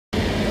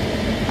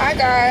Hi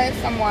guys,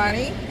 I'm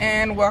Juani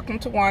and welcome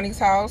to Juani's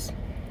house.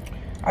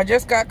 I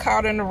just got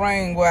caught in the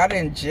rain. Well, I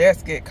didn't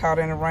just get caught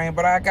in the rain,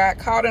 but I got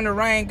caught in the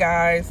rain,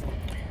 guys.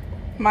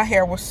 My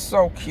hair was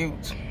so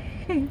cute.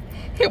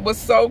 It was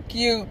so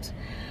cute.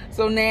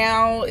 So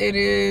now it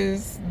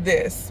is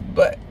this,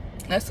 but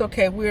that's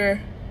okay. We're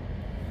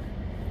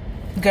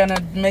gonna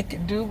make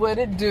it do what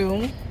it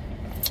do.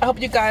 I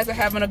hope you guys are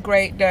having a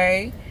great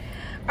day.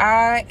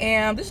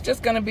 This is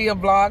just gonna be a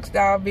vlog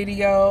style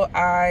video.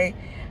 I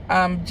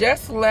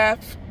just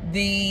left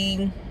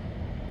I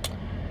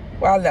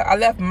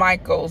left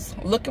Michael's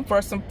looking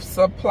for some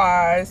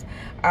supplies.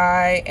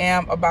 I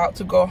am about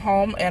to go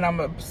home and I'm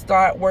gonna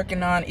start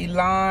working on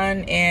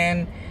Elon.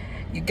 And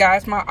you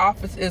guys, my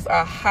office is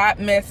a hot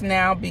mess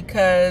now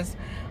because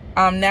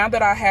now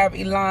that I have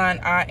Elon,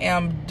 I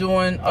am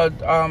doing a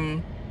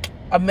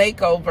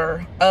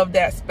makeover of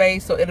that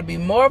space, so it'll be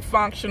more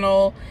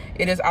functional.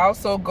 It is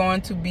also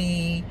going to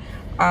be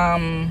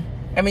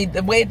I mean,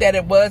 the way that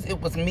it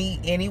was me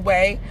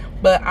anyway,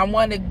 but I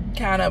want to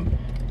kind of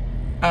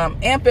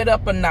amp it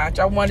up a notch.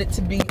 I want it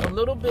to be a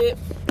little bit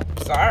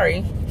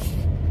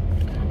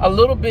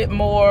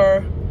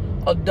more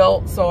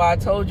adult. So I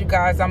told you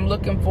guys I'm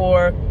looking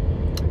for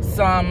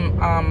some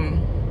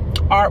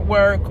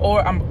artwork,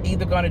 or I'm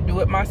either going to do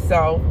it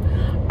myself.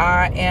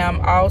 I am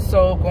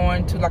also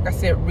going to, like I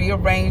said,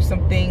 rearrange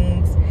some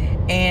things,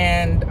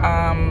 and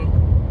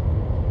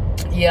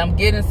yeah, I'm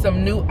getting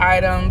some new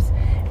items.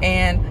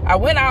 And I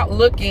went out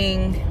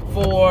looking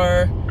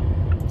for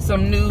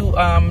some new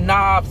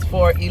knobs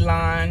for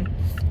Elon,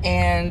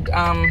 and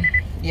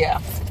yeah,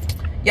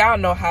 y'all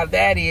know how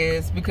that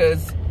is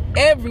because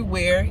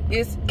everywhere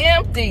is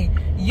empty.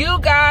 You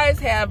guys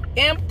have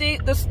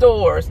emptied the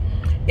stores.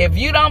 If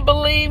you don't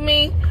believe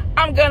me,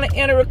 I'm gonna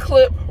enter a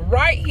clip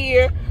right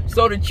here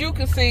so that you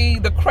can see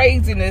the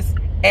craziness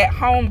at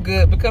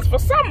Homegoods, because for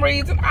some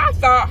reason I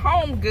thought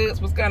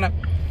Homegoods was gonna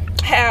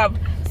have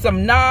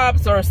some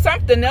knobs or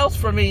something else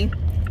for me.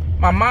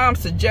 My mom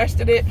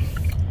suggested it.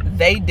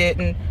 They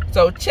didn't.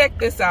 So check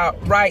this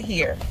out right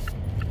here.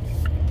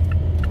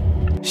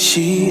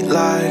 She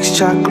likes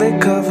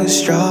chocolate covered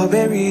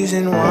strawberries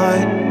and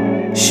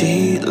wine.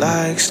 She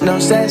likes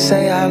notes that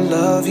say I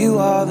love you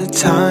all the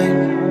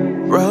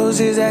time.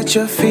 Roses at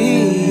your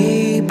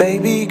feet,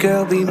 baby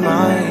girl be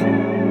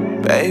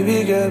mine.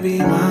 Baby girl be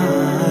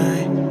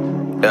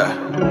mine.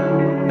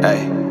 Yeah,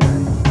 hey.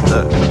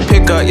 Look,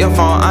 pick up your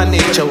phone, I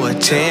need your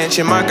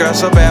attention. My girl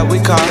so bad, we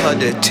call her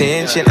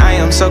detention. I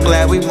am so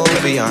glad we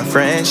moved beyond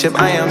friendship.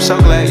 I am so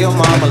glad your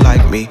mama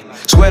like me.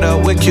 Sweat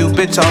up with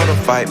Cupid, told her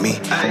fight me.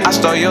 I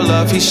stole your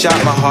love, he shot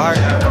my heart.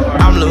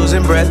 I'm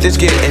losing breath, it's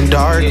getting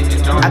dark.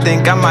 I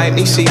think I might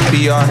need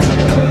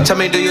CPR. Tell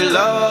me, do you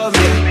love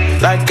me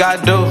like I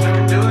do?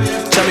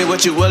 Tell me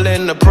what you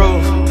willing to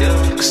prove,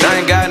 cause I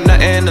ain't got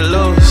nothing to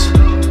lose.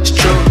 It's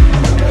true,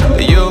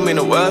 you mean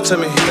the world to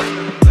me.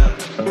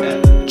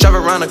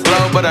 Travel around the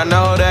globe, but I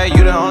know that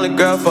you the only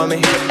girl for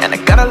me, and I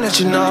gotta let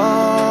you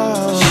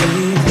know.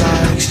 She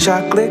likes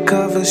chocolate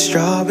covered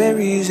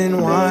strawberries and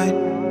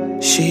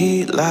wine.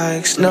 She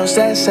likes notes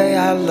that say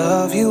I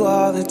love you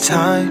all the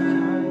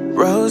time.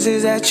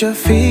 Roses at your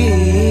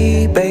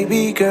feet,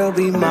 baby girl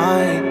be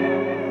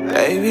mine.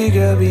 Baby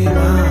girl be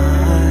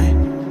mine.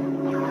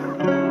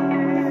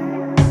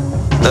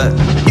 Look,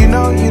 you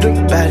know you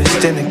the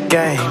baddest in the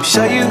game.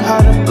 Show you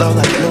how to blow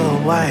like Lil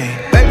Wayne.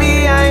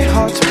 Baby, I ain't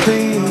hard to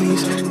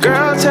please.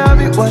 Girl, tell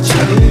me what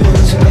you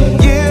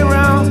need.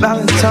 Year-round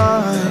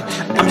Valentine,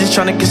 I'm just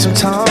tryna get some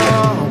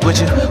time with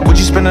you. Would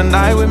you spend the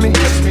night with me?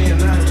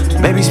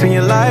 Maybe spend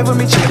your life with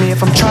me. Check me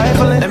if I'm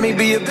trifling. Let me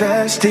be your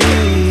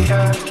bestie.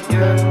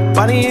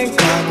 Bonnie and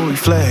Clyde when we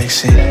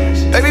flexing.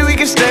 Baby, we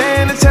can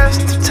stand the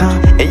test of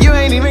time, and you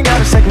ain't even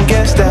gotta second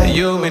guess that.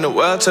 You mean the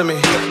world to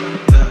me.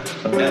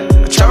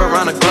 I travel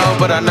around the globe,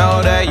 but I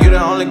know that you the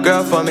only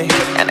girl for me,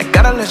 and I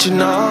gotta let you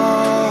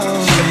know.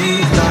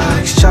 She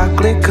likes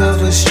chocolate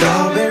covered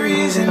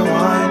strawberries and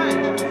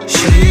wine.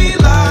 She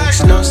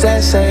likes notes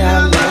that say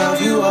I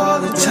love you all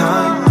the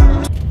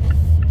time.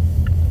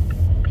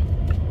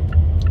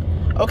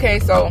 Okay,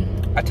 so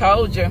I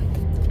told you,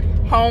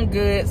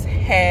 Homegoods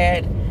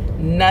had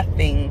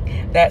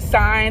nothing. That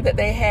sign that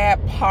they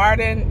had,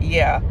 pardon,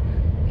 yeah.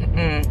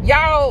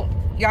 Y'all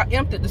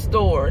emptied the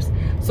stores.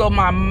 So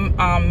my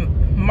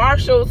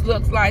Marshall's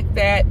looks like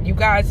that. You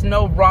guys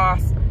know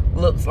Ross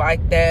looks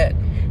like that.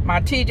 My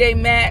TJ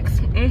Maxx,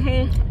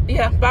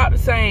 yeah, about the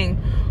same.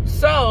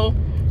 So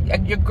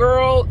your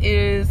girl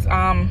is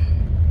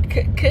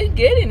couldn't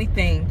get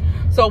anything.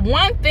 So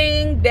one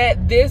thing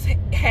that this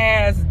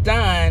has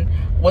done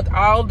with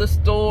all the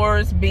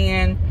stores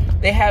being,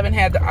 they haven't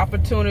had the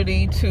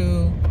opportunity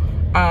to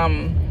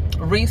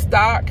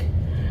restock.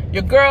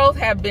 Your girls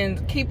have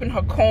been keeping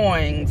her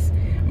coins.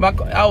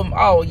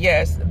 Oh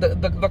yes,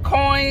 the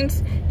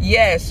coins.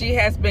 Yes, she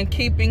has been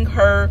keeping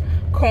her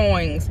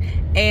coins,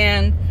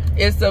 and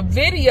it's a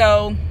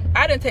video.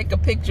 I didn't take a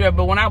picture of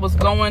it. When I was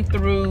going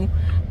through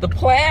the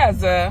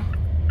plaza,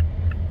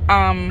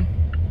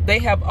 they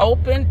have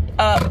opened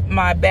up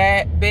my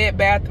Bath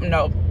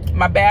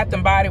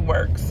and Body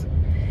Works,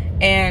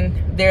 and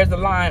there's a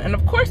line. And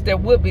of course there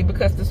would be,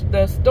 because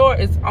the store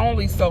is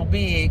only so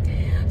big.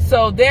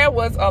 So there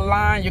was a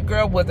line. Your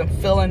girl wasn't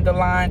filling the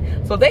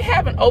line. So they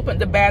haven't opened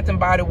the Bath and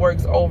Body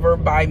Works over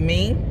by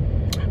me,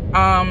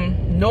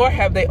 nor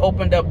have they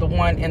opened up the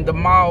one in the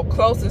mall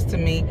closest to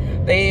me.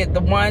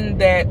 The one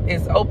that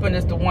is open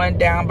is the one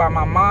down by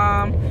my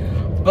mom.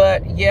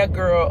 But yeah,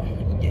 girl,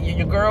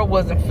 your girl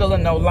wasn't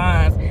filling no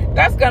lines.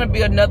 That's gonna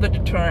be another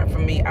deterrent for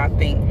me, I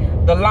think.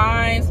 The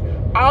lines,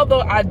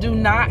 although I do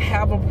not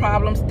have a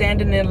problem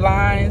standing in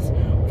lines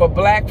for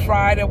Black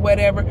Friday or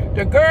whatever,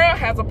 the girl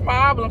has a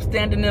problem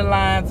standing in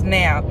lines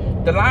now.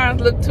 The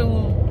lines look too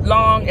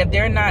long, and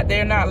they're not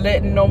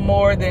letting no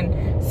more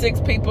than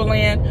 6 people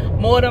in.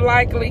 More than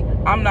likely,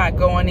 I'm not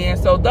going in.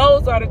 So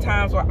those are the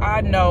times where I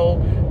know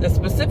the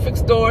specific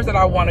stores that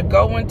I want to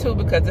go into,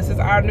 because this is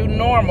our new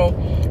normal.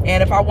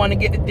 And if I want to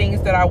get the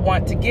things that I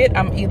want to get,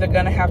 I'm either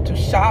going to have to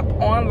shop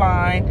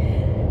online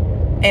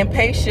and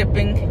pay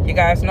shipping. You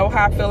guys know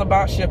how I feel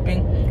about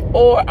shipping.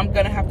 Or I'm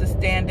going to have to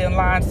stand in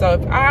line. So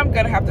if I'm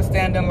going to have to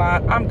stand in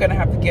line, I'm going to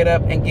have to get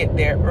up and get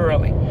there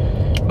early.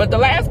 But the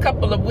last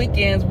couple of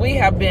weekends, we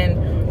have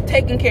been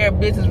taking care of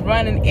business,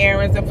 running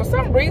errands. And for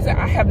some reason,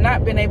 I have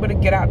not been able to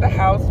get out the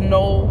house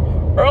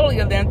no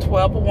earlier than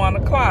 12 or 1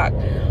 o'clock.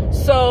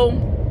 So,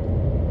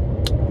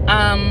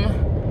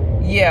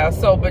 yeah,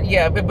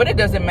 but it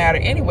doesn't matter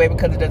anyway,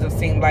 because it doesn't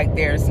seem like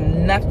there's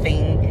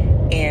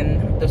nothing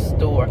in the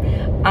store.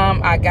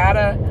 I got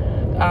a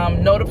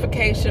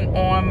notification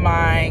on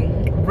my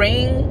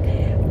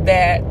Ring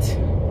that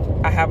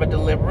I have a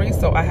delivery.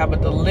 So I have a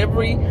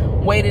delivery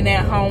waiting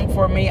at home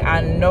for me.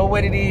 I know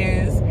what it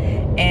is,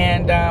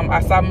 and I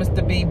saw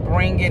Mr. B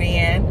bring it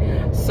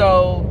in.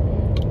 So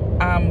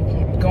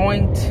I'm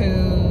going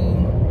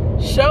to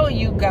show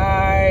you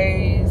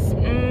guys.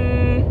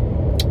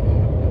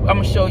 I'm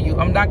gonna show you.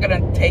 I'm not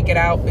gonna take it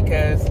out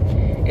because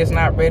it's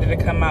not ready to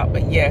come out,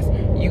 but yes,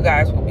 you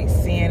guys will be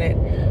seeing it.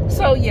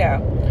 So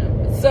yeah,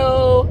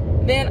 so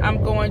then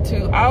I'm going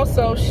to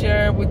also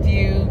share with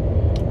you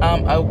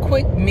a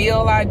quick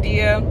meal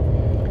idea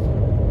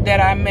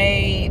that I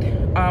made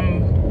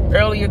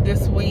earlier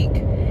this week,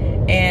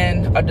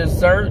 and a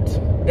dessert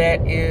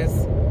that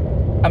is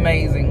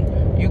amazing.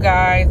 You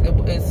guys,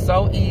 it is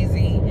so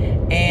easy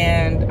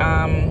and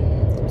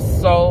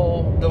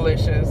so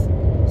delicious,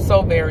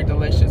 so very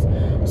delicious.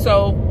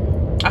 So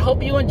I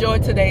hope you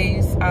enjoyed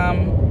today's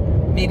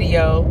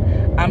video.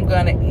 I'm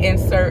gonna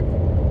insert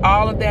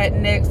all of that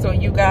next so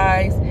you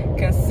guys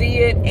can see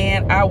it,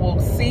 and I will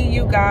see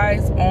you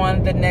guys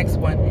on the next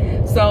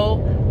one.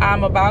 So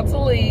I'm about to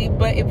leave,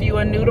 but if you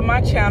are new to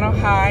my channel,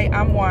 hi,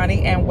 I'm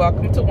Juani, and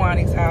welcome to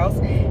Juani's house.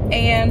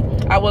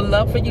 And I would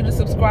love for you to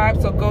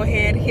subscribe, so go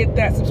ahead, hit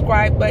that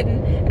subscribe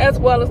button, as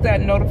well as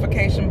that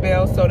notification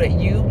bell, so that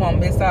you won't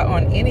miss out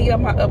on any of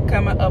my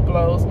upcoming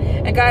uploads.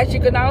 And guys, you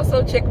can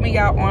also check me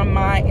out on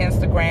my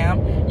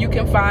Instagram. You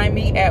can find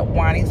me at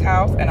Juani's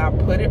house, and I'll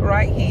put it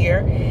right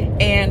here.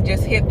 And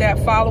just hit that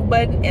follow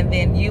button, and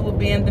then you will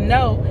be in the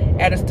know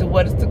as to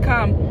what is to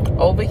come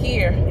over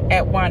here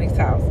at Juani's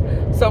house.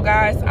 So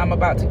guys, I'm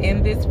about to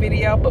end this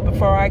video, but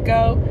before I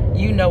go,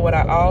 you know what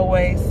I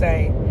always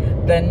say.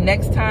 The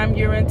next time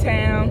you're in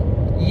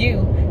town,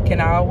 you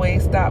can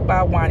always stop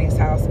by Juani's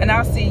house. And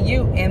I'll see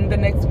you in the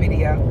next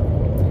video.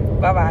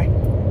 Bye-bye.